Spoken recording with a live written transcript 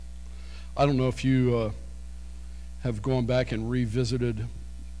I don't know if you have gone back and revisited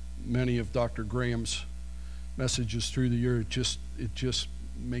many of Dr. Graham's messages through the year. It just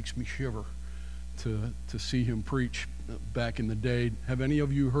makes me shiver to see him preach back in the day. Have any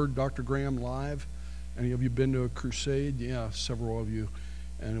of you heard Dr. Graham live? Any of you been to a crusade? Yeah, several of you,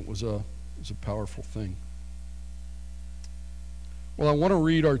 and it was a powerful thing. Well, I want to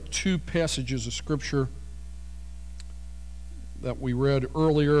read our two passages of Scripture that we read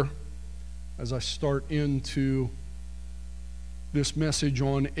earlier as I start into this message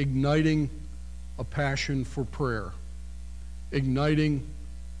on igniting a passion for prayer. Igniting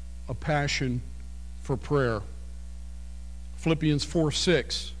a passion for prayer. Philippians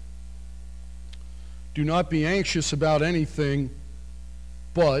 4:6. Do not be anxious about anything,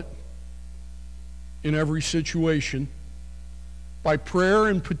 but in every situation, by prayer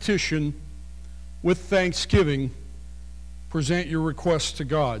and petition, with thanksgiving, present your requests to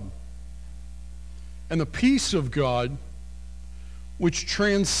God. And the peace of God, which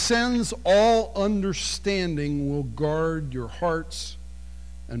transcends all understanding, will guard your hearts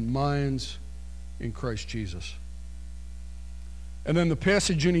and minds in Christ Jesus. And then the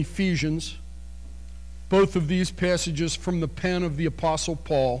passage in Ephesians, both of these passages from the pen of the Apostle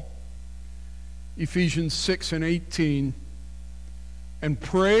Paul, Ephesians 6:18, and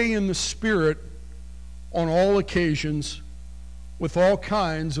pray in the Spirit on all occasions with all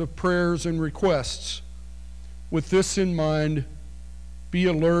kinds of prayers and requests. With this in mind, be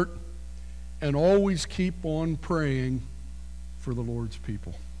alert and always keep on praying for the Lord's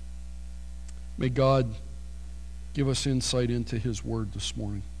people. May God give us insight into His Word this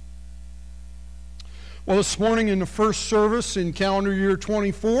morning. Well, this morning in the first service in calendar year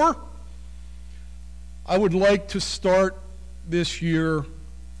 24, I would like to start this year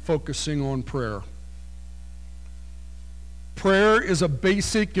focusing on prayer. Prayer is a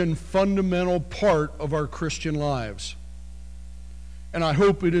basic and fundamental part of our Christian lives. And I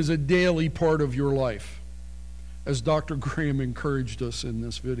hope it is a daily part of your life, as Dr. Graham encouraged us in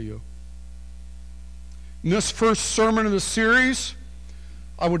this video. In this first sermon of the series,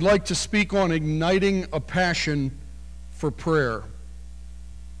 I would like to speak on igniting a passion for prayer.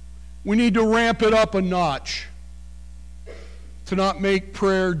 We need to ramp it up a notch to not make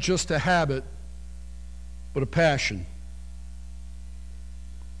prayer just a habit, but a passion.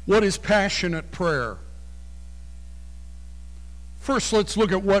 What is passionate prayer? First, let's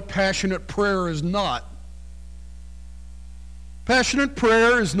look at what passionate prayer is not. Passionate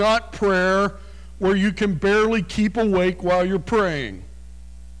prayer is not prayer where you can barely keep awake while you're praying.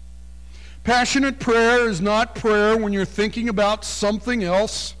 Passionate prayer is not prayer when you're thinking about something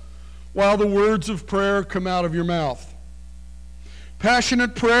else while the words of prayer come out of your mouth.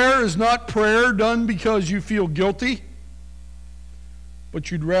 Passionate prayer is not prayer done because you feel guilty,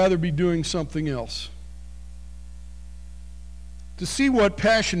 but you'd rather be doing something else. To see what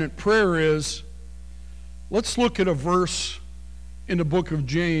passionate prayer is, let's look at a verse in the book of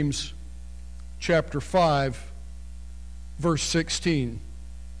James, chapter 5, verse 16.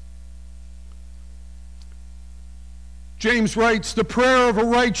 James writes, "The prayer of a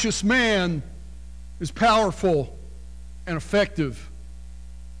righteous man is powerful and effective."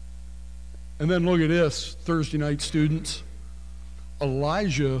 And then look at this, Thursday night students.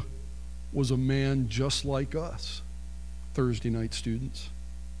 Elijah was a man just like us, Thursday night students.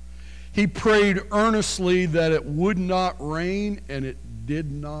 He prayed earnestly that it would not rain, and it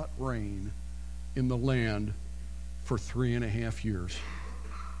did not rain in the land for 3.5 years.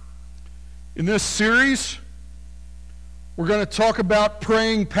 In this series, we're going to talk about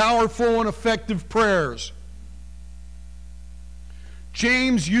praying powerful and effective prayers.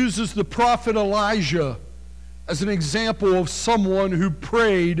 James uses the prophet Elijah as an example of someone who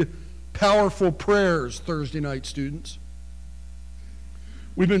prayed powerful prayers, Thursday night students.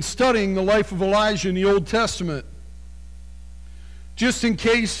 We've been studying the life of Elijah in the Old Testament. Just in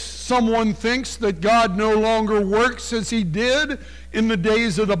case someone thinks that God no longer works as he did in the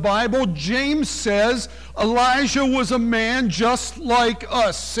days of the Bible, James says Elijah was a man just like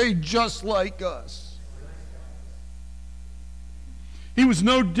us. Say, just like us. He was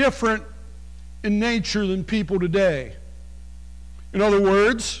no different in nature than people today. In other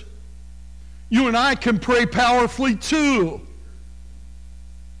words, you and I can pray powerfully too,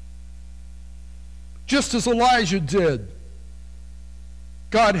 just as Elijah did.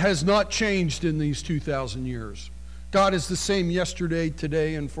 God has not changed in these 2,000 years. God is the same yesterday,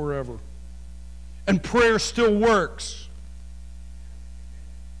 today, and forever. And prayer still works.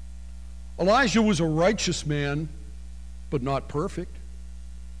 Elijah was a righteous man, but not perfect.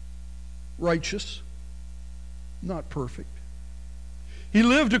 Righteous, not perfect. He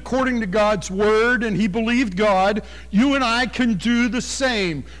lived according to God's word, and he believed God. You and I can do the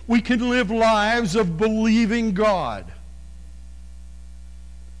same. We can live lives of believing God.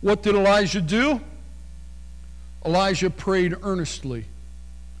 What did Elijah do? Elijah prayed earnestly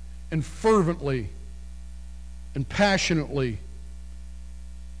and fervently and passionately,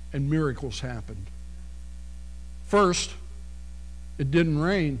 and miracles happened. First, it didn't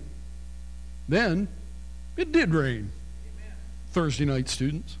rain. Then, it did rain. Thursday night,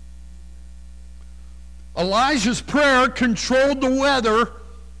 students. Elijah's prayer controlled the weather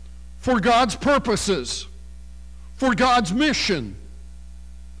for God's purposes, for God's mission,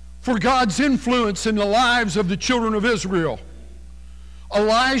 for God's influence in the lives of the children of Israel.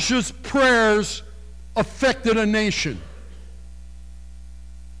 Elijah's prayers affected a nation.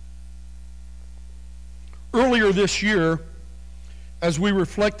 Earlier this year, as we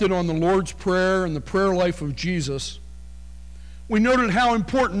reflected on the Lord's Prayer and the prayer life of Jesus, we noted how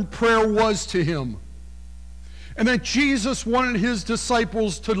important prayer was to him, and that Jesus wanted his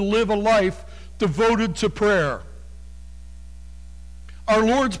disciples to live a life devoted to prayer. Our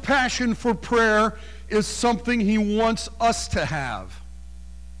Lord's passion for prayer is something he wants us to have.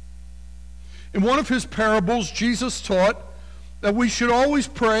 In one of his parables, Jesus taught that we should always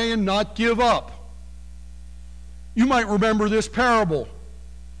pray and not give up. You might remember this parable,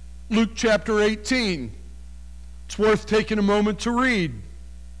 Luke chapter 18. It's worth taking a moment to read.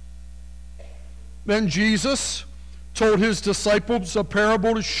 Then Jesus told his disciples a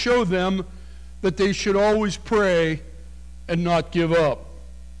parable to show them that they should always pray and not give up.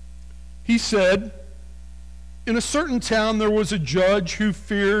 He said, in a certain town there was a judge who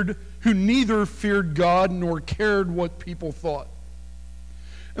neither feared God nor cared what people thought.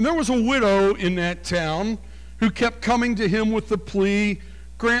 And there was a widow in that town who kept coming to him with the plea,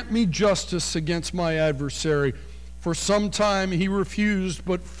 "Grant me justice against my adversary." For some time he refused,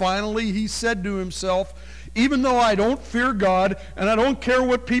 but finally he said to himself, "Even though I don't fear God and I don't care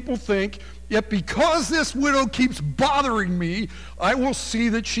what people think, yet because this widow keeps bothering me, I will see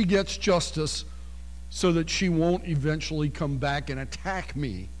that she gets justice so that she won't eventually come back and attack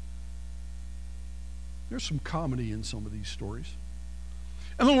me." There's some comedy in some of these stories.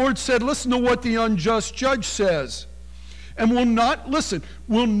 And the Lord said, listen to what the unjust judge says. And will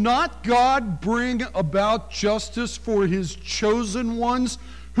not God bring about justice for his chosen ones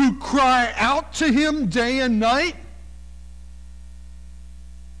who cry out to him day and night?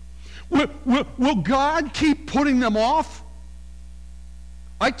 Will God keep putting them off?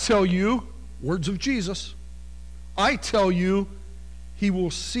 I tell you, words of Jesus, I tell you, he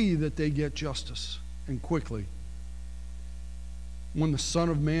will see that they get justice, and quickly. When the Son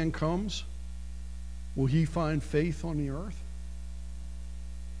of Man comes, will he find faith on the earth?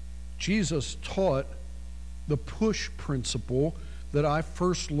 Jesus taught the push principle that I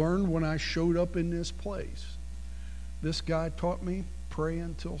first learned when I showed up in this place. This guy taught me, pray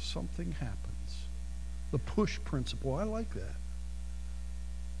until something happens. The push principle, I like that.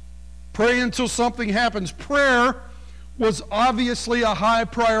 Pray until something happens. Prayer was obviously a high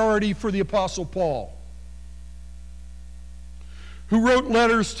priority for the Apostle Paul, who wrote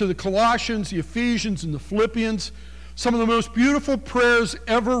letters to the Colossians, the Ephesians, and the Philippians. Some of the most beautiful prayers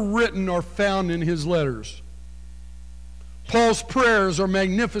ever written are found in his letters. Paul's prayers are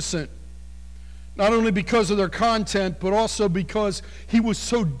magnificent, not only because of their content, but also because he was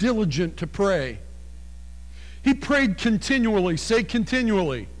so diligent to pray. He prayed continually. Say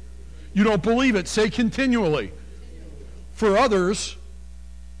continually. You don't believe it? Say continually. For others,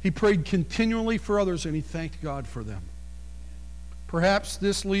 he prayed continually for others, and he thanked God for them. Perhaps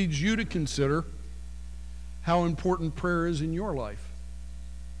this leads you to consider how important prayer is in your life.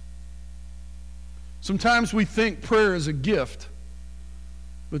 Sometimes we think prayer is a gift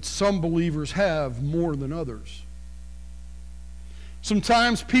that some believers have more than others.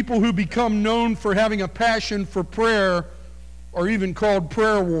 Sometimes people who become known for having a passion for prayer are even called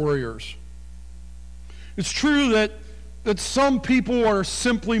prayer warriors. It's true that some people are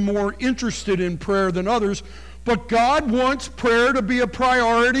simply more interested in prayer than others, but God wants prayer to be a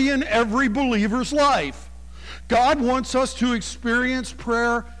priority in every believer's life. God wants us to experience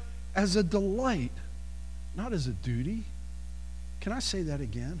prayer as a delight, not as a duty. Can I say that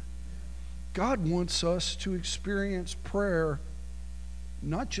again? God wants us to experience prayer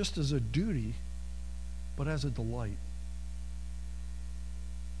not just as a duty, but as a delight.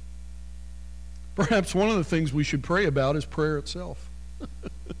 Perhaps one of the things we should pray about is prayer itself.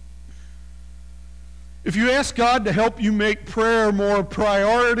 If you ask God to help you make prayer more a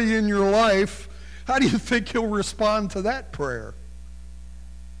priority in your life, how do you think he'll respond to that prayer?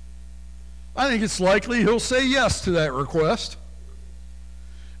 I think it's likely he'll say yes to that request.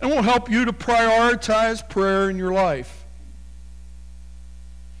 and will help you to prioritize prayer in your life.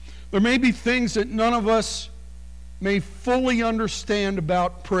 There may be things that none of us may fully understand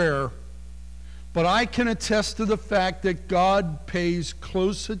about prayer, but I can attest to the fact that God pays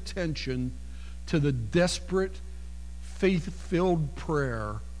close attention to the desperate, faith-filled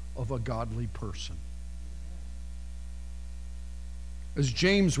prayer of a godly person. As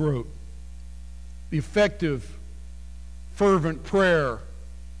James wrote, the effective, fervent prayer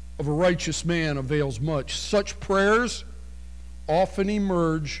of a righteous man avails much. Such prayers often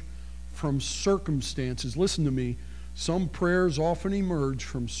emerge from circumstances. Listen to me. Some prayers often emerge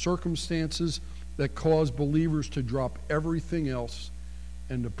from circumstances that cause believers to drop everything else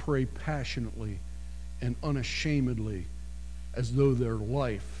and to pray passionately and unashamedly as though their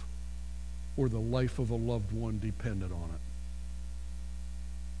life or the life of a loved one depended on it.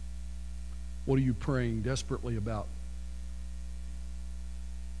 What are you praying desperately about?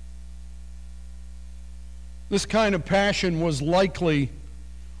 This kind of passion was likely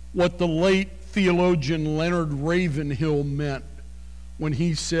what the late theologian Leonard Ravenhill meant when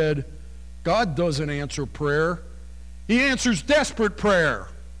he said, God doesn't answer prayer. He answers desperate prayer.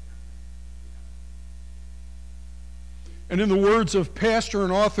 And in the words of pastor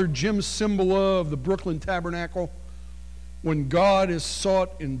and author Jim Cymbala of the Brooklyn Tabernacle, when God is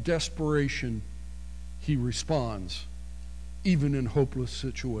sought in desperation, he responds, even in hopeless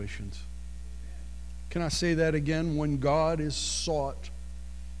situations. Can I say that again? When God is sought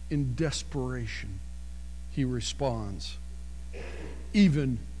in desperation, he responds,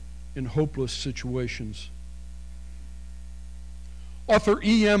 even in hopeless situations. Author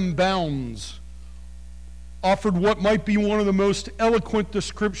E.M. Bounds offered what might be one of the most eloquent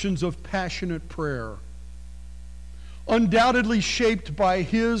descriptions of passionate prayer. Undoubtedly shaped by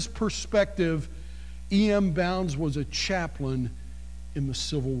his perspective, E.M. Bounds was a chaplain in the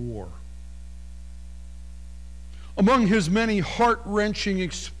Civil War. Among his many heart-wrenching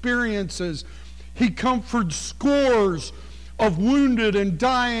experiences, he comforted scores of wounded and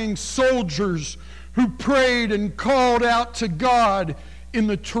dying soldiers who prayed and called out to God in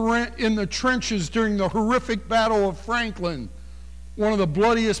the trenches during the horrific Battle of Franklin, one of the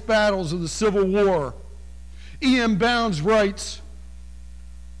bloodiest battles of the Civil War. E.M. Bounds writes,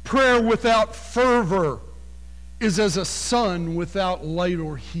 prayer without fervor is as a sun without light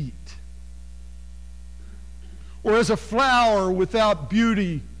or heat, or as a flower without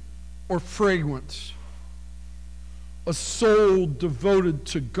beauty or fragrance. A soul devoted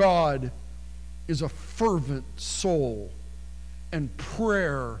to God is a fervent soul, and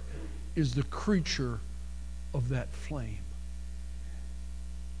prayer is the creature of that flame.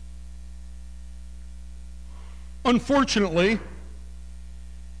 Unfortunately,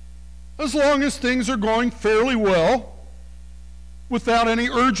 as long as things are going fairly well, without any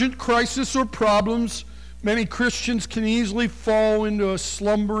urgent crisis or problems, many Christians can easily fall into a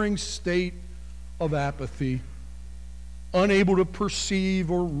slumbering state of apathy, unable to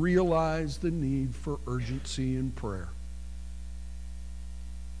perceive or realize the need for urgency in prayer.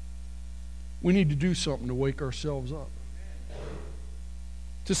 We need to do something to wake ourselves up,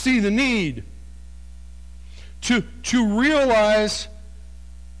 to see the need, to realize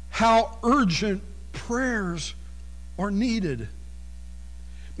how urgent prayers are needed.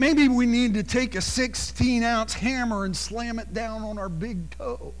 Maybe we need to take a 16-ounce hammer and slam it down on our big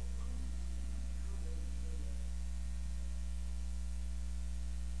toe.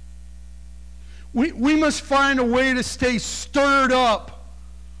 We must find a way to stay stirred up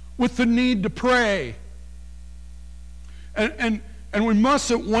with the need to pray. And we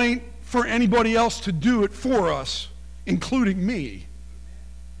mustn't wait for anybody else to do it for us, including me,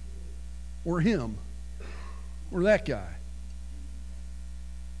 or him, or that guy.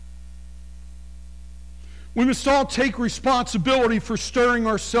 We must all take responsibility for stirring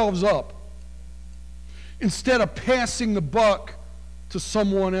ourselves up instead of passing the buck to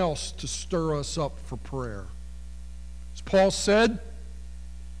someone else to stir us up for prayer. As Paul said,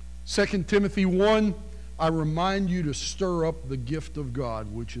 2 Timothy 1, I remind you to stir up the gift of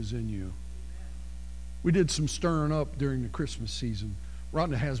God which is in you. We did some stirring up during the Christmas season.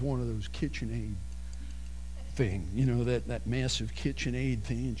 Rhonda has one of those KitchenAid thing, you know, that massive KitchenAid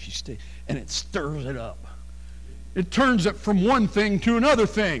thing, and it stirs it up. It turns it from one thing to another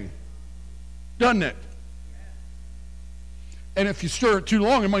thing, doesn't it? And if you stir it too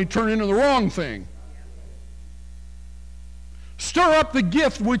long, it might turn into the wrong thing. Stir up the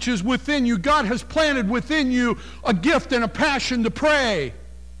gift which is within you. God has planted within you a gift and a passion to pray.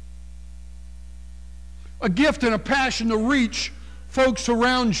 A gift and a passion to reach folks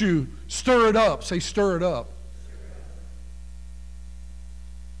around you. Stir it up. Say, stir it up.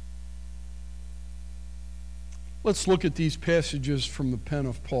 Let's look at these passages from the pen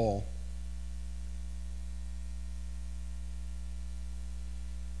of Paul.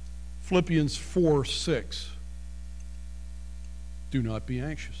 Philippians 4:6. Do not be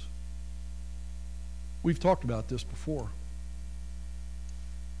anxious. We've talked about this before.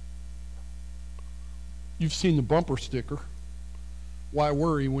 You've seen the bumper sticker. Why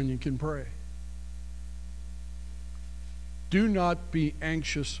worry when you can pray? Do not be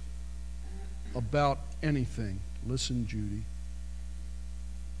anxious about anything. Listen, Judy.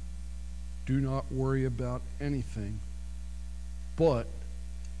 Do not worry about anything, but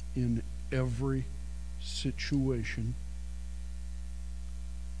in every situation,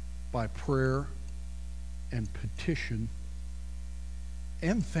 by prayer and petition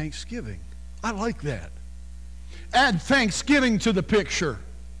and thanksgiving. I like that. Add thanksgiving to the picture.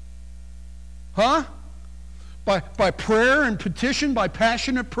 Huh? By prayer and petition, by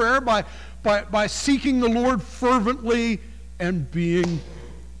passionate prayer, by seeking the Lord fervently and being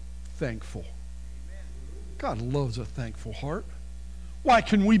thankful. God loves a thankful heart. Why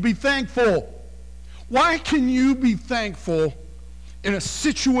can we be thankful? Why can you be thankful in a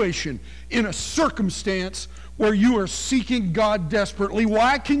situation, in a circumstance where you are seeking God desperately?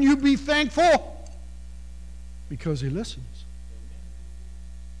 Why can you be thankful? Because He listens.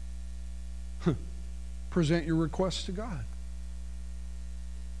 Present your requests to God.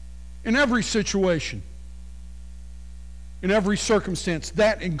 In every situation, in every circumstance,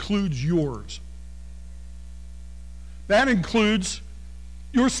 that includes yours. That includes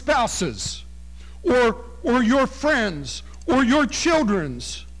your spouses, or your friends, or your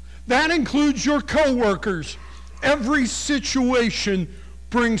children's. That includes your co-workers. Every situation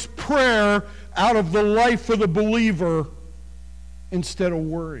brings prayer out of the life of the believer instead of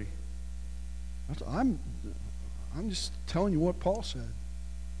worry. I'm just telling you what Paul said.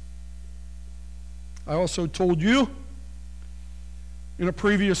 I also told you in a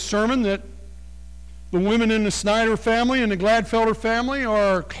previous sermon that the women in the Snyder family and the Gladfelder family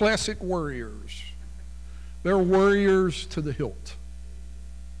are classic worriers. They're worriers to the hilt.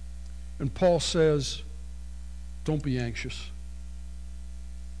 And Paul says, don't be anxious.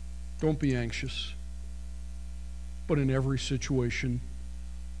 Don't be anxious. But in every situation,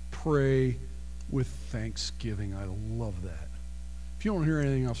 pray with thanksgiving. I love that. If you don't hear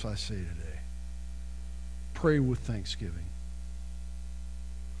anything else I say today, pray with thanksgiving.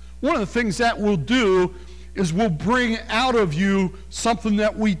 One of the things that we'll do is we'll bring out of you something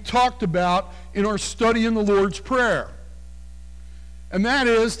that we talked about in our study in the Lord's Prayer. And that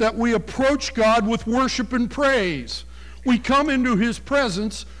is that we approach God with worship and praise. We come into His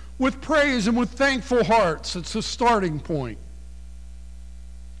presence with praise and with thankful hearts. It's a starting point.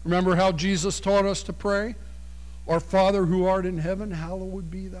 Remember how Jesus taught us to pray? Our Father who art in heaven, hallowed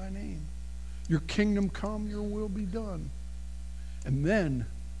be thy name. Your kingdom come, your will be done. And then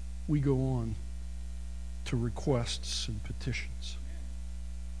we go on to requests and petitions.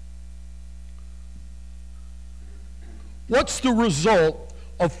 What's the result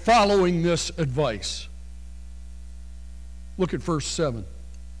of following this advice? Look at verse 7.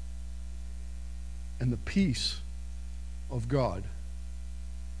 And the peace of God,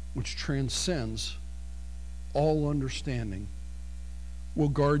 which transcends all understanding, will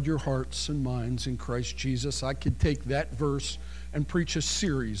guard your hearts and minds in Christ Jesus. I could take that verse and preach a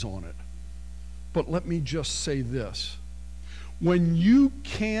series on it. But let me just say this. When you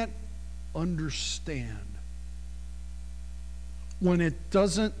can't understand, when it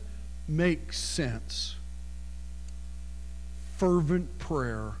doesn't make sense, fervent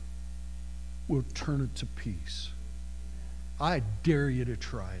prayer will turn it to peace. I dare you to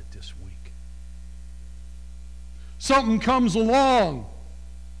try it this week. Something comes along,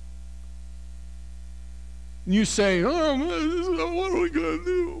 and you say, oh, what are we going to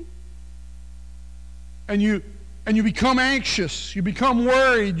do? And you become anxious, you become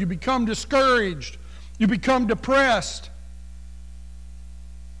worried, you become discouraged, you become depressed.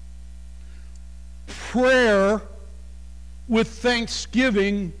 Prayer with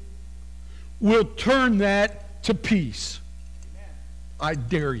thanksgiving will turn that to peace. Amen. I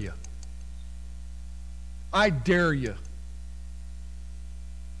dare you. I dare you.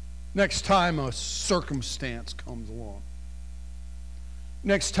 Next time a circumstance comes along,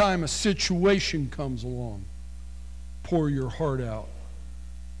 next time a situation comes along, pour your heart out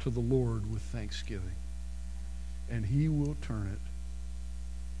to the Lord with thanksgiving, and He will turn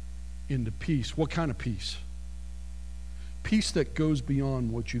it into peace. What kind of peace? Peace that goes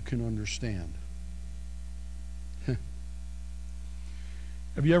beyond what you can understand.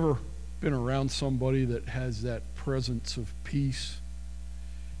 Have you ever been around somebody that has that presence of peace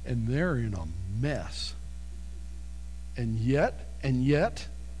and they're in a mess? And yet,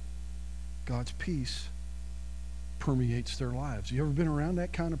 God's peace permeates their lives. You ever been around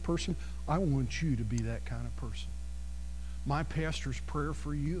that kind of person? I want you to be that kind of person. My pastor's prayer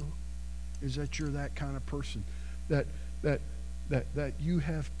for you is that you're that kind of person. That you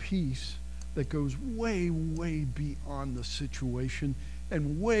have peace that goes way, way beyond the situation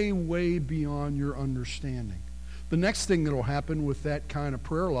and way, way beyond your understanding. The next thing that will happen with that kind of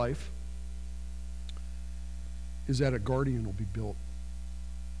prayer life is that a guardian will be built.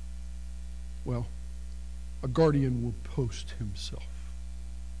 Well, a guardian will post himself.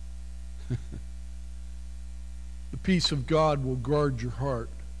 The peace of God will guard your heart.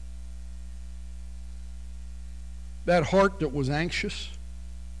 That heart that was anxious,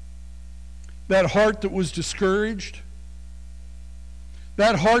 that heart that was discouraged,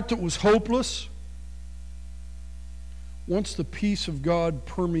 that heart that was hopeless, once the peace of God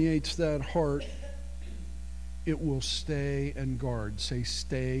permeates that heart, it will stay and guard. Say,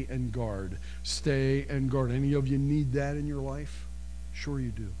 stay and guard. Stay and guard. Any of you need that in your life? Sure you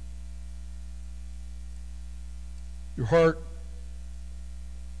do. Your heart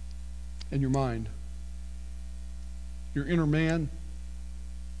and your mind, your inner man,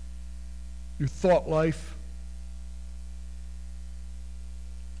 your thought life.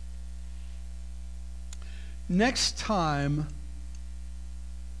 Next time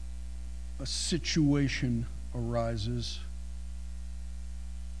a situation arises,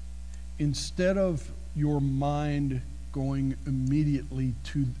 instead of your mind going immediately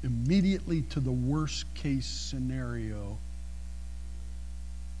to the worst case scenario,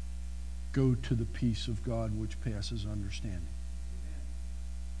 go to the peace of God which passes understanding.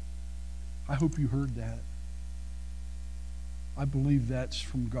 I hope you heard that. I believe that's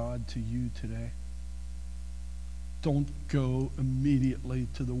from God to you today. Don't go immediately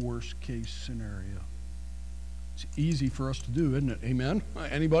to the worst case scenario. It's easy for us to do, isn't it? Amen?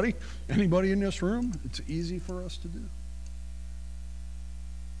 Anybody? Anybody in this room? It's easy for us to do.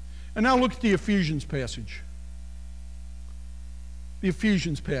 And now look at the Ephesians passage. The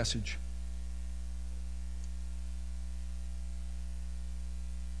Ephesians passage.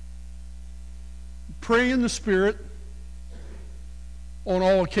 Pray in the Spirit on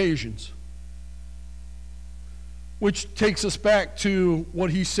all occasions. Which takes us back to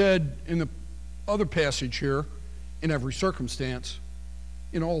what he said in the other passage here, in every circumstance,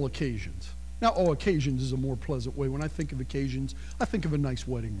 in all occasions. Now, all occasions is a more pleasant way. When I think of occasions, I think of a nice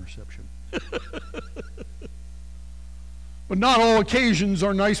wedding reception. But not all occasions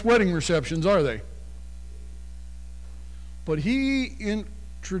are nice wedding receptions, are they? But he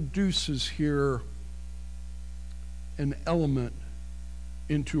introduces here an element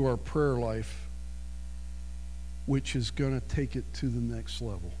into our prayer life which is going to take it to the next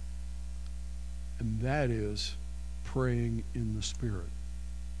level. And that is praying in the Spirit.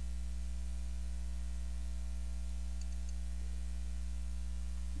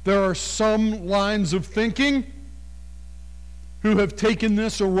 There are some lines of thinking who have taken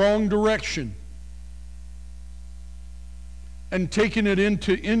this a wrong direction and taken it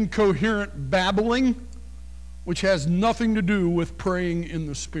into incoherent babbling, which has nothing to do with praying in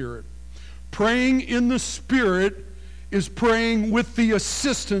the Spirit. Praying in the Spirit is praying with the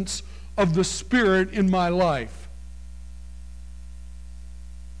assistance of the Spirit in my life.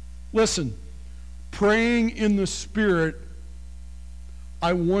 Listen, praying in the Spirit,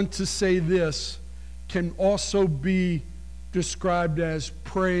 I want to say this, can also be described as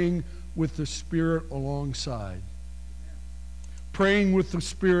praying with the Spirit alongside. Praying with the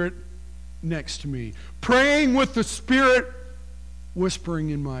Spirit next to me. Praying with the Spirit whispering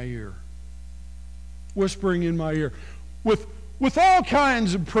in my ear. Whispering in my ear. With all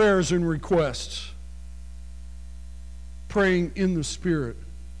kinds of prayers and requests. Praying in the Spirit.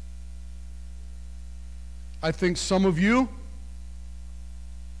 I think some of you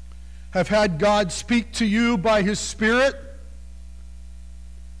have had God speak to you by His Spirit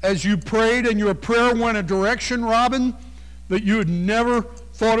as you prayed, and your prayer went a direction, Robin, that you had never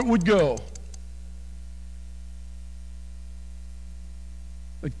thought it would go.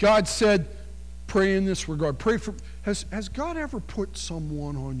 That God said, pray in this regard. Pray for. Has God ever put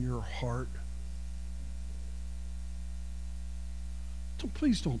someone on your heart?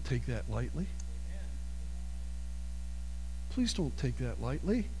 Please don't take that lightly. Please don't take that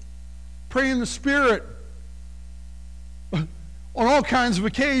lightly. Pray in the Spirit on all kinds of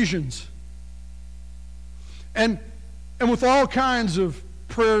occasions. And with all kinds of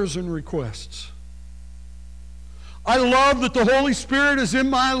prayers and requests. I love that the Holy Spirit is in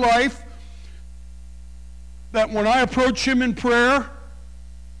my life, that when I approach Him in prayer,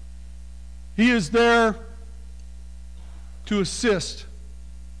 He is there to assist,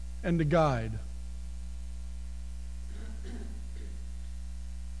 and to guide.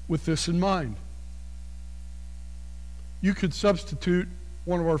 With this in mind, you could substitute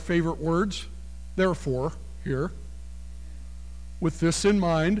one of our favorite words, therefore, here. With this in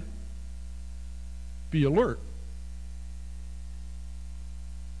mind, be alert.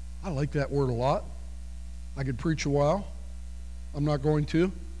 I like that word a lot. I could preach a while. I'm not going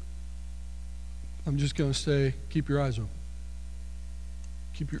to. I'm just going to say, keep your eyes open.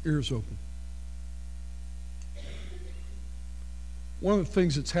 Keep your ears open. One of the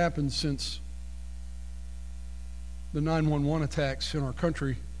things that's happened since the 911 attacks in our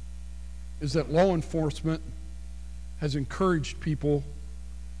country is that law enforcement has encouraged people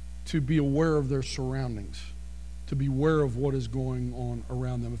to be aware of their surroundings, to be aware of what is going on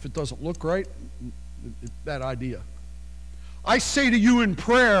around them. If it doesn't look right, that idea. I say to you in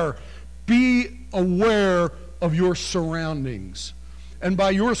prayer, be aware of your surroundings. And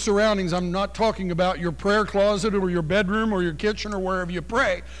by your surroundings, I'm not talking about your prayer closet or your bedroom or your kitchen or wherever you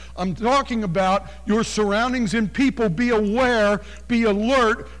pray. I'm talking about your surroundings and people. Be aware, be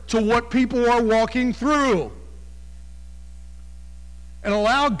alert to what people are walking through. And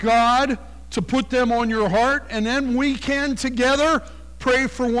allow God to put them on your heart, and then we can together pray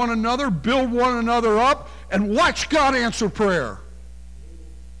for one another, build one another up, and watch God answer prayer.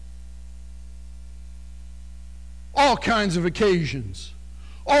 All kinds of occasions,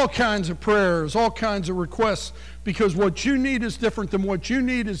 all kinds of prayers, all kinds of requests, because what you need is different than what you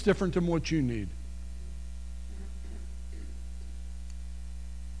need is different than what you need.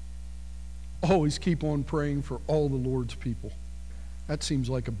 Always keep on praying for all the Lord's people. That seems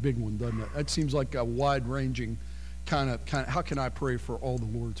like a big one, doesn't it? That seems like a wide-ranging kind of, how can I pray for all the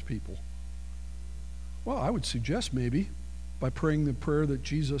Lord's people? Well, I would suggest maybe by praying the prayer that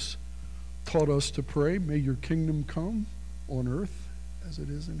Jesus taught us to pray, may your kingdom come on earth as it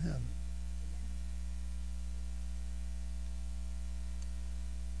is in heaven.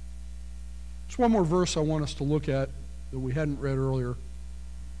 There's one more verse I want us to look at that we hadn't read earlier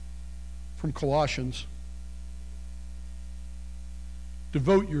from Colossians.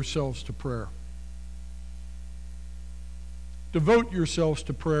 Devote yourselves to prayer. Devote yourselves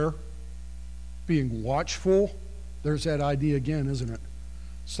to prayer, being watchful. There's that idea again, isn't it?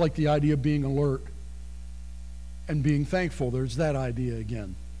 It's like the idea of being alert and being thankful. There's that idea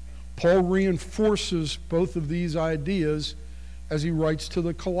again. Paul reinforces both of these ideas as he writes to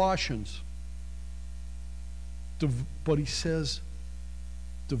the Colossians. But he says,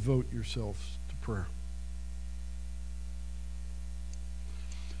 devote yourselves to prayer.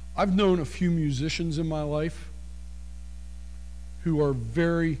 I've known a few musicians in my life who are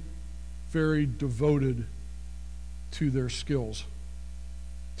very, very devoted to their skills,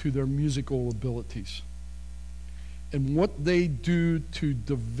 to their musical abilities. And what they do to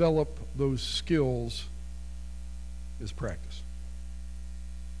develop those skills is practice.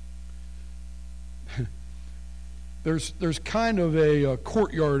 There's kind of a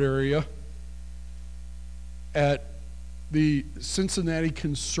courtyard area at the Cincinnati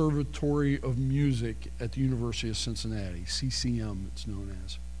Conservatory of Music at the University of Cincinnati, CCM it's known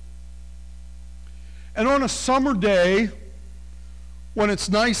as. And on a summer day, when it's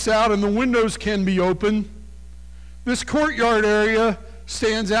nice out and the windows can be open, this courtyard area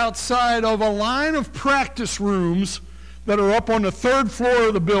stands outside of a line of practice rooms that are up on the third floor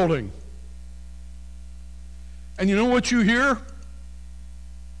of the building. And you know what you hear?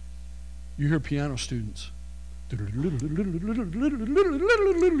 You hear piano students. You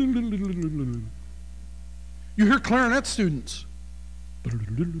hear clarinet students.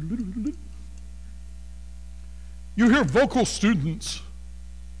 You hear vocal students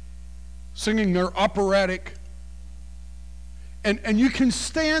singing their operatic. And you can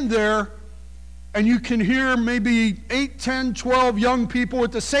stand there and you can hear maybe 8, 10, 12 young people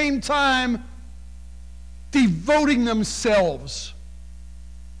at the same time devoting themselves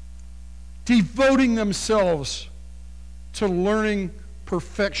to learning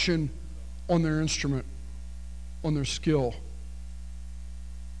perfection on their instrument, on their skill.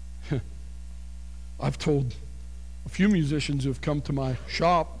 I've told a few musicians who have come to my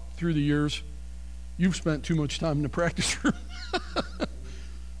shop through the years, you've spent too much time in the practice room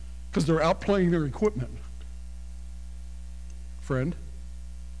because they're out playing their equipment. Friend,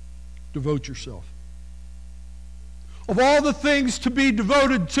 devote yourself. Of all the things to be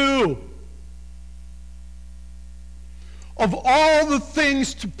devoted to, of all the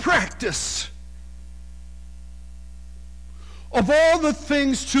things to practice, of all the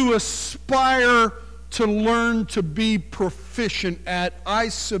things to aspire to learn to be proficient at, I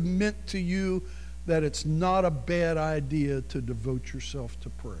submit to you that it's not a bad idea to devote yourself to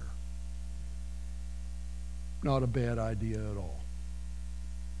prayer. Not a bad idea at all.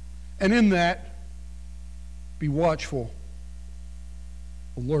 And in that, be watchful,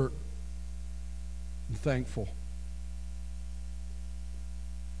 alert, and thankful.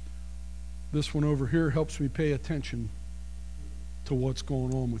 This one over here helps me pay attention to what's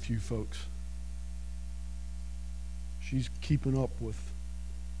going on with you folks. She's keeping up with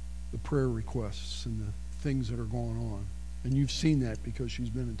the prayer requests and the things that are going on. And you've seen that because she's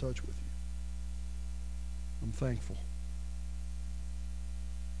been in touch with you. I'm thankful.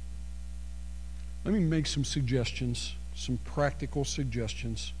 Let me make some suggestions, some practical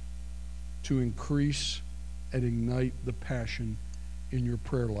suggestions to increase and ignite the passion in your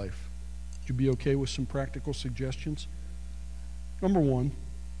prayer life. Would you be okay with some practical suggestions? Number one,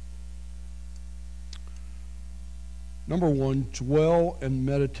 dwell and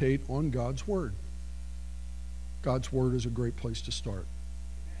meditate on God's Word. God's Word is a great place to start.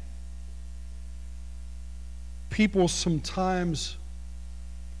 People sometimes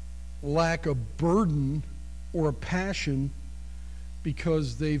lack a burden or a passion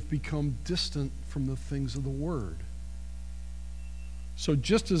because they've become distant from the things of the Word. So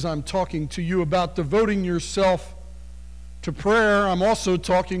just as I'm talking to you about devoting yourself to prayer, I'm also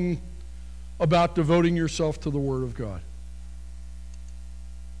talking about devoting yourself to the Word of God.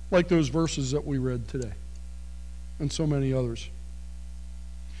 Like those verses that we read today, and so many others.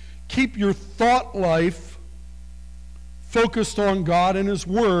 Keep your thought life focused on God and His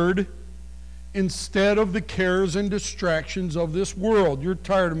Word instead of the cares and distractions of this world. You're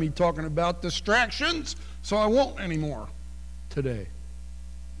tired of me talking about distractions, so I won't anymore today.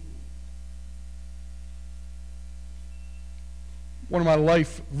 One of my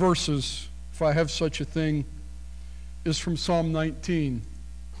life verses, if I have such a thing, is from Psalm 19.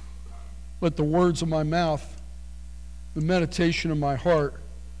 Let the words of my mouth, the meditation of my heart,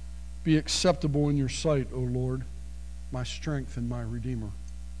 be acceptable in your sight, O Lord, my strength and my Redeemer.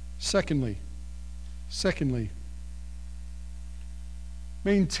 Secondly,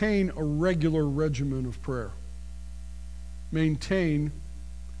 maintain a regular regimen of prayer. Maintain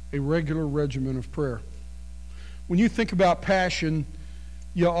a regular regimen of prayer. When you think about passion,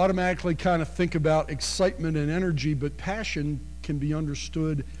 you automatically kind of think about excitement and energy, but passion can be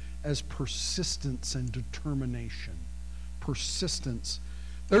understood as persistence and determination. Persistence.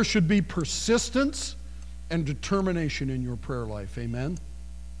 There should be persistence and determination in your prayer life. Amen?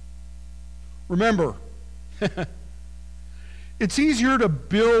 Remember, it's easier to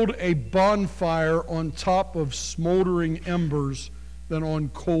build a bonfire on top of smoldering embers than on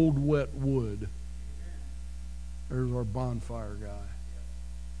cold, wet wood. There's our bonfire guy.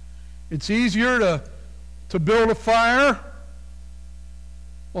 It's easier to build a fire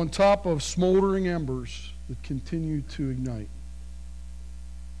on top of smoldering embers that continue to ignite.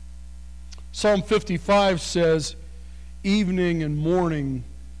 Psalm 55 says, evening and morning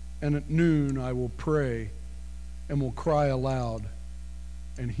and at noon I will pray and will cry aloud,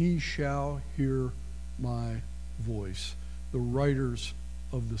 and He shall hear my voice. The writers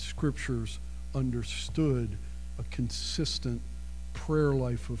of the Scriptures understood a consistent prayer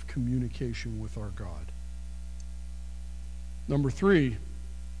life of communication with our God. Number 3,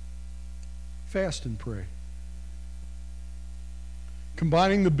 fast and pray.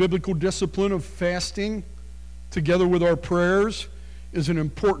 Combining the biblical discipline of fasting together with our prayers is an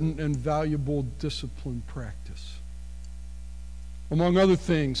important and valuable discipline practice. Among other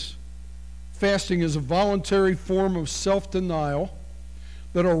things, fasting is a voluntary form of self-denial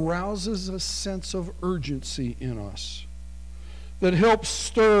that arouses a sense of urgency in us, that helps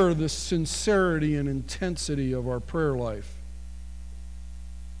stir the sincerity and intensity of our prayer life.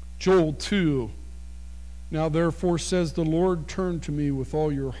 Joel 2, now therefore says the Lord, turn to me with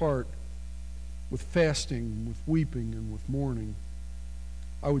all your heart, with fasting, with weeping, and with mourning.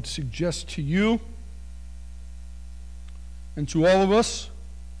 I would suggest to you and to all of us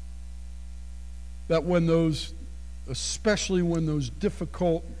that especially when those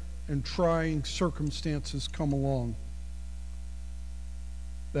difficult and trying circumstances come along,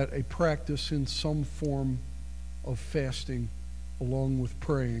 that a practice in some form of fasting along with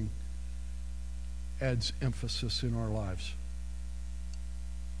praying adds emphasis in our lives.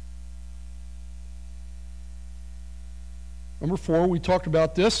 Number 4, we talked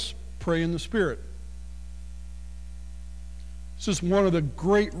about this, pray in the Spirit. This is one of the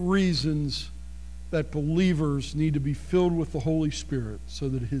great reasons that believers need to be filled with the Holy Spirit so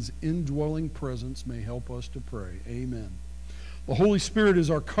that His indwelling presence may help us to pray. Amen. The Holy Spirit is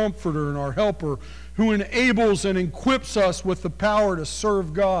our comforter and our helper who enables and equips us with the power to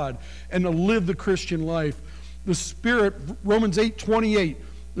serve God and to live the Christian life. The Spirit, Romans 8:28,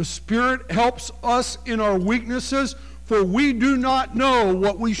 the Spirit helps us in our weaknesses, for we do not know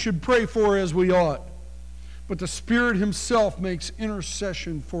what we should pray for as we ought. But the Spirit himself makes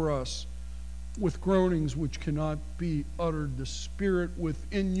intercession for us with groanings which cannot be uttered. The Spirit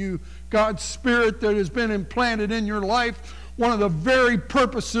within you, God's Spirit that has been implanted in your life, one of the very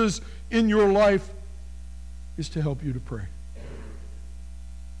purposes in your life is to help you to pray.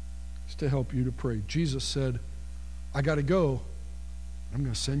 It's to help you to pray. Jesus said, I got to go. I'm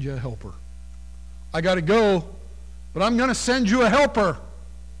going to send you a helper. I got to go, but I'm going to send you a helper,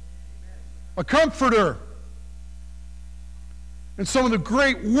 a comforter. And some of the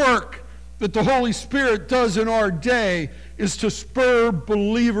great work that the Holy Spirit does in our day is to spur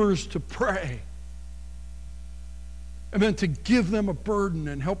believers to pray. And then to give them a burden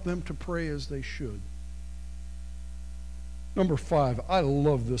and help them to pray as they should. Number 5, I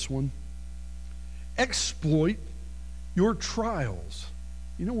love this one. Exploit your trials.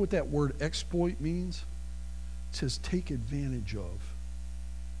 You know what that word exploit means? It says take advantage of.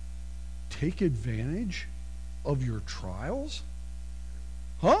 Take advantage of your trials?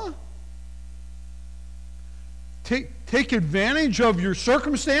 Huh? Take advantage of your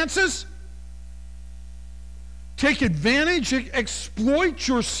circumstances? Take advantage, exploit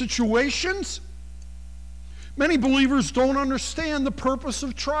your situations? Many believers don't understand the purpose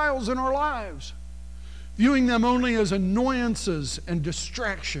of trials in our lives, viewing them only as annoyances and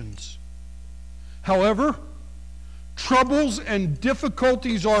distractions. However, troubles and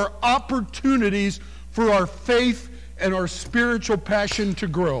difficulties are opportunities for our faith and our spiritual passion to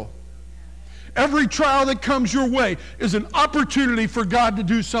grow. Every trial that comes your way is an opportunity for God to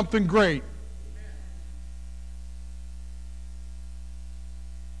do something great.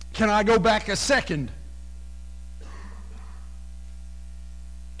 Can I go back a second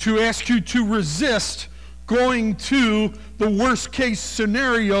to ask you to resist going to the worst case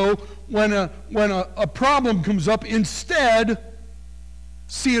scenario when a problem comes up? Instead,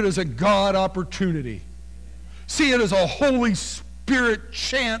 see it as a God opportunity. See it as a Holy Spirit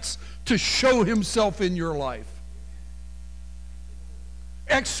chance to show himself in your life.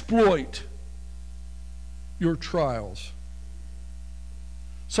 Exploit your trials.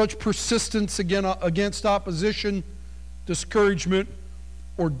 Such persistence against opposition, discouragement,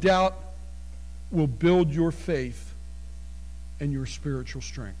 or doubt will build your faith and your spiritual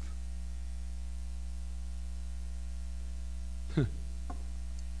strength.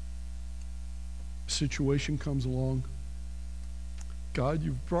 Situation comes along. God,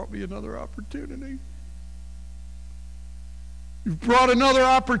 you've brought me another opportunity. You've brought another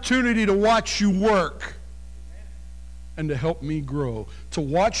opportunity to watch you work and to help me grow. To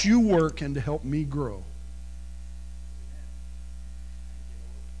watch you work and to help me grow.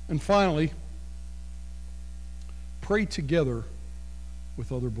 And finally, pray together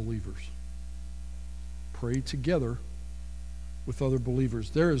with other believers. Pray together with other believers.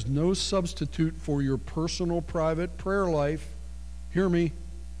 There is no substitute for your personal, private prayer life. Hear me.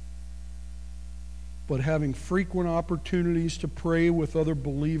 But having frequent opportunities to pray with other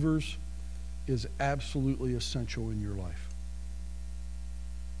believers is absolutely essential in your life.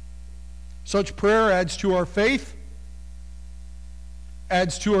 Such prayer adds to our faith,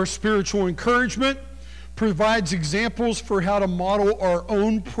 adds to our spiritual encouragement, provides examples for how to model our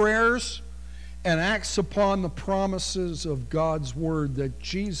own prayers, and acts upon the promises of God's word that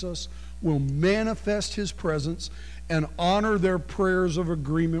Jesus will manifest his presence and honor their prayers of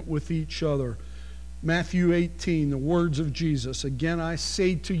agreement with each other. Matthew 18, the words of Jesus. Again, I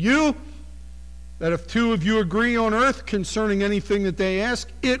say to you that if 2 of you agree on earth concerning anything that they ask,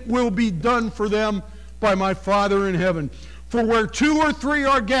 it will be done for them by my Father in heaven. For where 2 or 3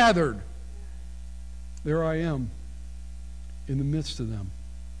 are gathered, there I am in the midst of them.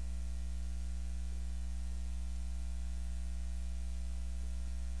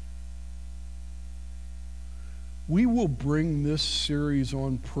 We will bring this series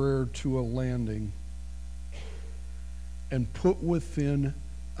on prayer to a landing and put within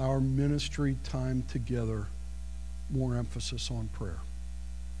our ministry time together more emphasis on prayer.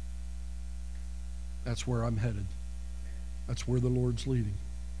 That's where I'm headed. That's where the Lord's leading.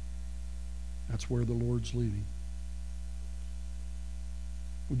 That's where the Lord's leading.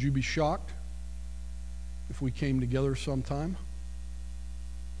 Would you be shocked if we came together sometime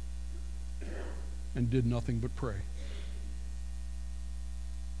and did nothing but pray?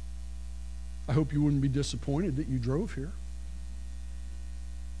 I hope you wouldn't be disappointed that you drove here.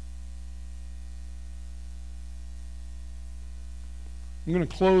 I'm going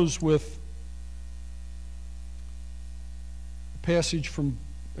to close with a passage from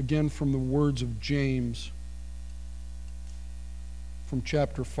the words of James, from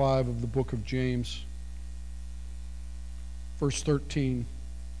chapter 5 of the book of James, verse 13.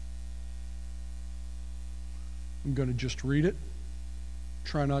 I'm going to just read it.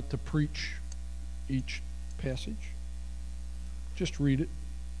 Try not to preach each passage. Just read it.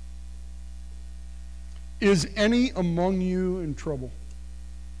 Is any among you in trouble?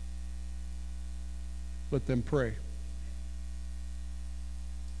 Let them pray.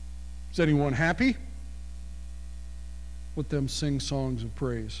 Is anyone happy? Let them sing songs of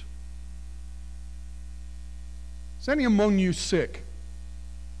praise. Is any among you sick?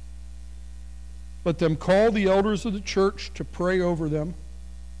 Let them call the elders of the church to pray over them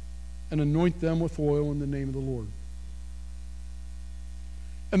and anoint them with oil in the name of the Lord.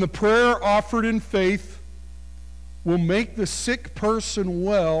 And the prayer offered in faith will make the sick person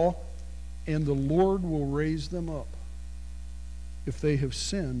well, and the Lord will raise them up. If they have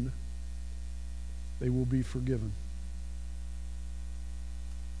sinned, they will be forgiven.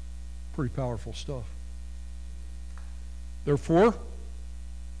 Pretty powerful stuff. Therefore,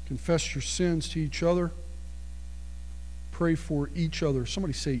 confess your sins to each other. Pray for each other.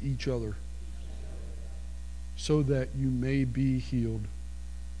 Somebody say each other. So that you may be healed.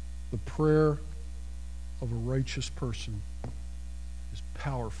 The prayer of a righteous person is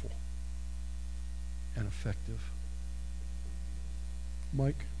powerful and effective.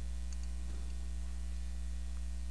 Mike?